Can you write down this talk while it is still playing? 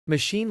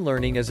Machine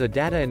learning is a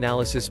data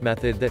analysis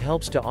method that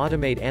helps to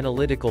automate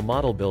analytical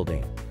model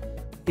building.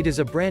 It is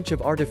a branch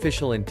of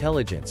artificial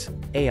intelligence,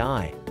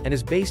 AI, and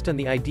is based on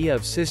the idea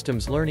of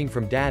systems learning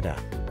from data,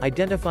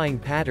 identifying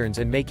patterns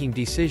and making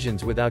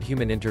decisions without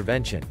human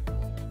intervention.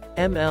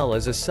 ML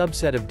is a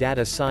subset of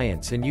data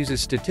science and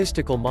uses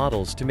statistical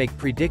models to make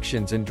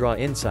predictions and draw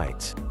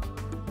insights.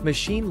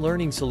 Machine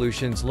learning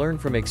solutions learn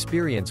from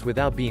experience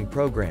without being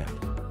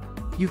programmed.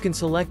 You can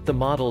select the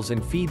models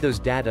and feed those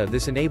data.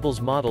 This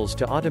enables models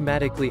to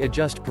automatically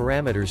adjust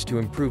parameters to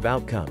improve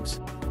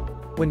outcomes.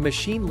 When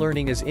machine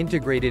learning is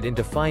integrated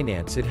into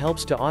finance, it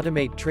helps to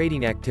automate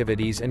trading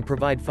activities and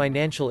provide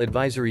financial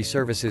advisory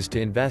services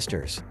to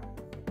investors.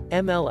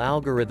 ML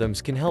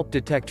algorithms can help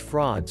detect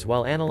frauds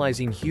while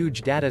analyzing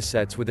huge data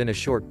sets within a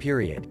short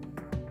period.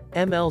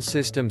 ML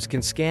systems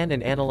can scan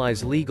and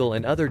analyze legal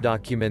and other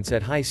documents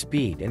at high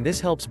speed, and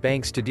this helps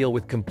banks to deal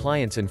with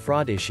compliance and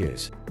fraud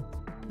issues.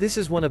 This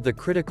is one of the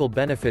critical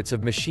benefits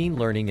of machine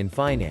learning in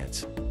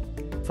finance.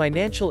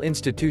 Financial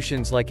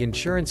institutions like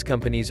insurance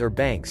companies or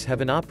banks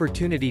have an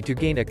opportunity to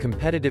gain a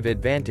competitive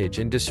advantage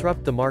and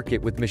disrupt the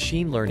market with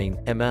machine learning,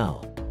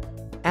 ML.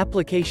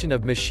 Application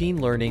of machine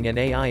learning and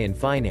AI in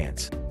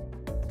finance.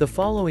 The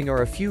following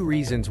are a few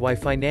reasons why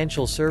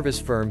financial service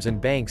firms and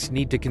banks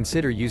need to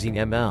consider using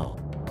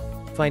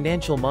ML.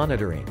 Financial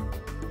monitoring.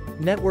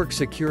 Network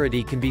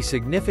security can be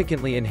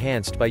significantly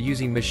enhanced by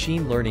using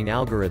machine learning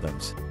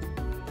algorithms.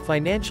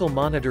 Financial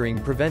monitoring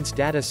prevents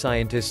data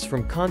scientists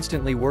from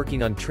constantly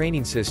working on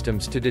training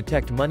systems to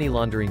detect money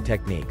laundering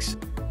techniques.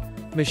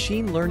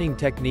 Machine learning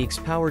techniques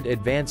powered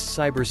advanced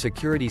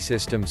cybersecurity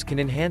systems can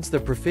enhance the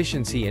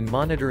proficiency in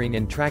monitoring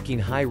and tracking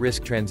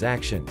high-risk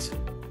transactions.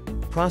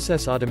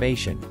 Process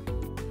automation.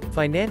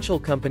 Financial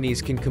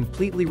companies can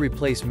completely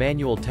replace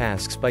manual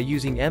tasks by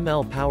using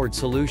ML-powered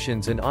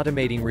solutions and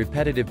automating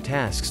repetitive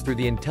tasks through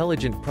the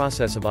intelligent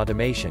process of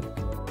automation.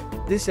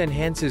 This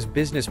enhances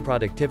business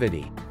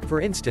productivity. For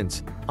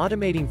instance,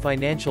 automating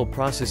financial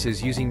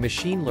processes using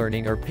machine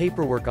learning or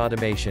paperwork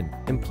automation,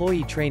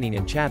 employee training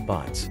and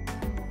chatbots.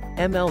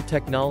 ML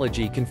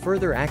technology can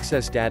further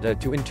access data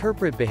to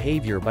interpret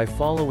behavior by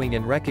following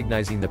and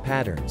recognizing the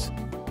patterns.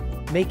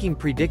 Making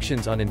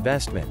predictions on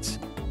investments.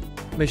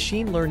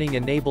 Machine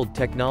learning-enabled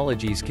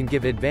technologies can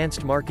give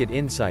advanced market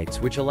insights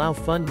which allow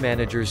fund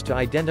managers to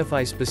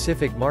identify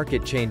specific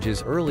market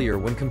changes earlier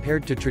when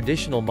compared to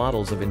traditional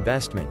models of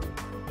investment.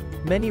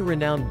 Many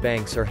renowned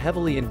banks are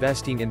heavily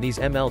investing in these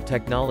ML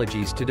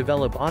technologies to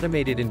develop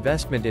automated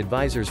investment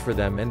advisors for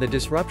them, and the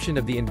disruption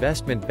of the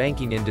investment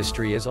banking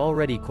industry is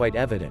already quite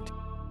evident.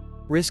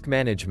 Risk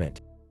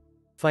management.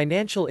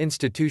 Financial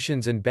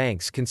institutions and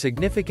banks can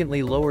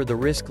significantly lower the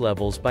risk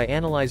levels by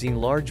analyzing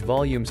large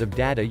volumes of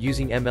data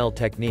using ML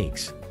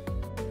techniques.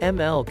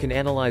 ML can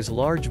analyze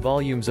large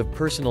volumes of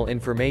personal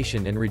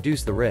information and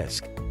reduce the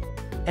risk.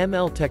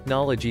 ML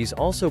technologies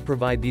also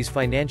provide these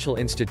financial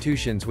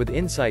institutions with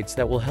insights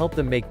that will help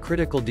them make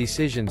critical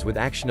decisions with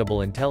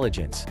actionable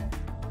intelligence.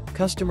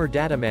 Customer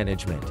data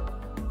management.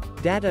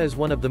 Data is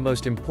one of the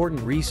most important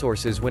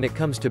resources when it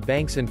comes to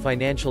banks and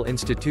financial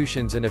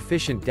institutions, and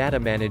efficient data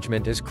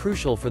management is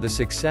crucial for the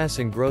success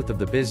and growth of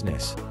the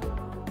business.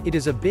 It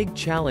is a big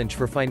challenge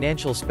for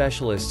financial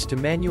specialists to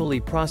manually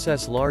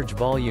process large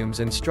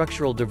volumes and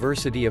structural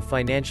diversity of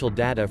financial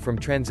data, from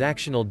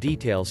transactional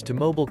details to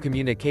mobile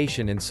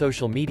communication and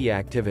social media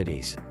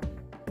activities.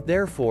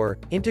 Therefore,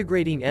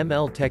 integrating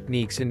ML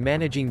techniques in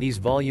managing these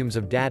volumes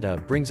of data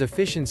brings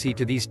efficiency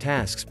to these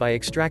tasks by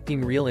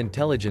extracting real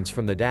intelligence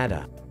from the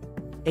data.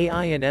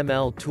 AI and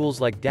ML tools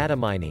like data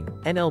mining,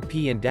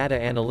 NLP and data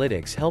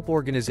analytics help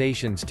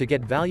organizations to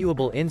get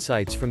valuable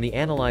insights from the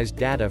analyzed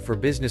data for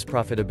business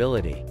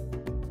profitability.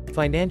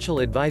 Financial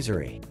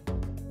advisory.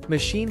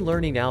 Machine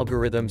learning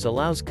algorithms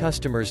allows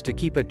customers to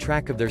keep a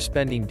track of their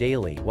spending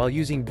daily while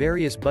using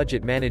various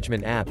budget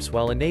management apps,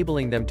 while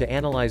enabling them to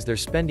analyze their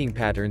spending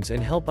patterns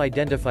and help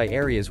identify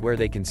areas where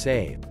they can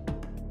save.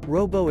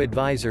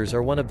 Robo-advisors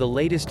are one of the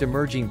latest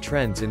emerging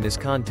trends in this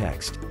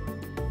context.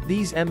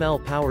 These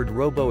ML-powered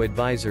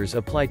robo-advisors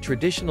apply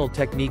traditional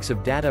techniques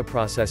of data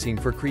processing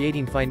for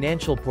creating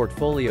financial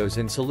portfolios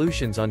and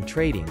solutions on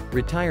trading,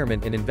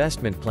 retirement and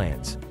investment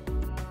plans.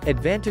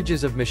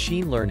 Advantages of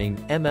machine learning,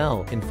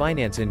 ML, in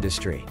finance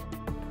industry.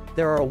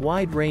 There are a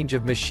wide range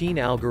of machine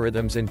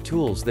algorithms and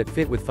tools that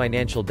fit with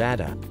financial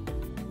data.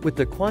 With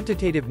the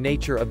quantitative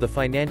nature of the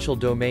financial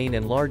domain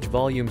and large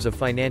volumes of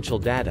financial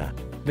data,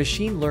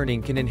 machine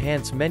learning can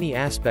enhance many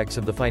aspects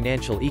of the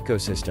financial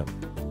ecosystem.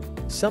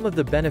 Some of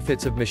the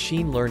benefits of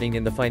machine learning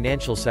in the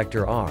financial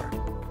sector are: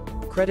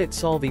 credit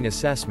solving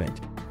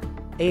assessment.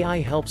 AI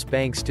helps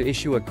banks to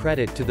issue a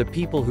credit to the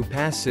people who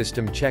pass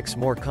system checks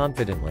more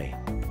confidently.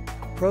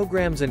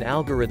 Programs and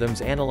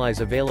algorithms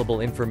analyze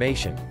available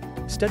information,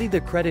 study the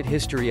credit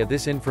history of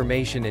this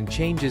information and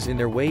changes in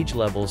their wage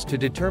levels to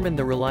determine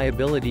the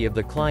reliability of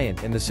the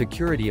client and the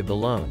security of the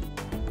loan.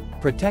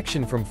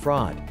 Protection from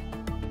fraud.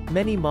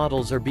 Many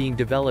models are being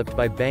developed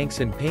by banks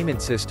and payment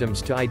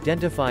systems to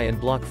identify and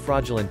block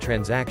fraudulent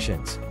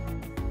transactions.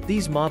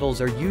 These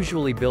models are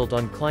usually built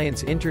on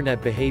clients'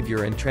 internet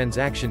behavior and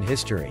transaction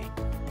history.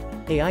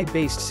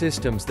 AI-based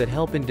systems that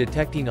help in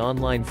detecting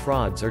online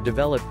frauds are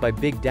developed by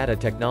big data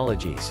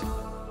technologies.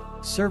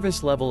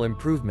 Service level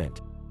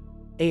improvement.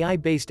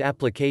 AI-based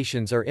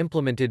applications are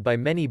implemented by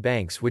many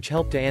banks which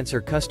help to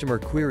answer customer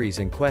queries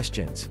and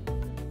questions.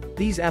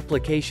 These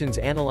applications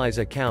analyze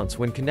accounts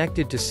when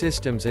connected to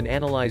systems and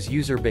analyze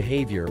user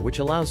behavior, which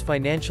allows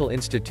financial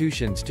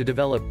institutions to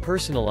develop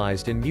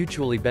personalized and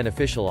mutually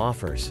beneficial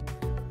offers.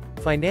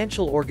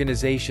 Financial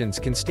organizations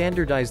can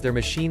standardize their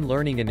machine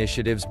learning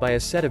initiatives by a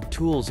set of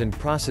tools and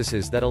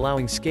processes that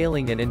allowing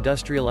scaling and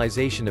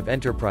industrialization of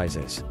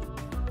enterprises.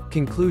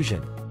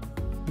 Conclusion.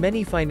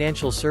 Many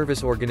financial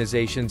service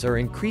organizations are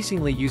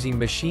increasingly using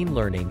machine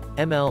learning,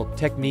 (ML)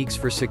 techniques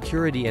for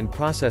security and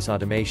process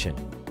automation.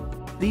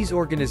 These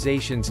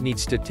organizations need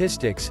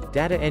statistics,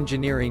 data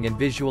engineering and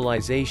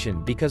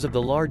visualization because of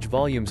the large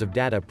volumes of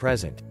data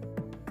present.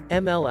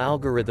 ML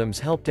algorithms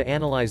help to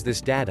analyze this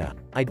data,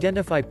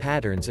 identify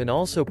patterns and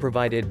also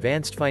provide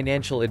advanced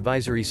financial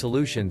advisory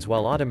solutions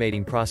while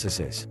automating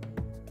processes.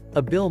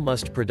 A bill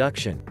must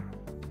production.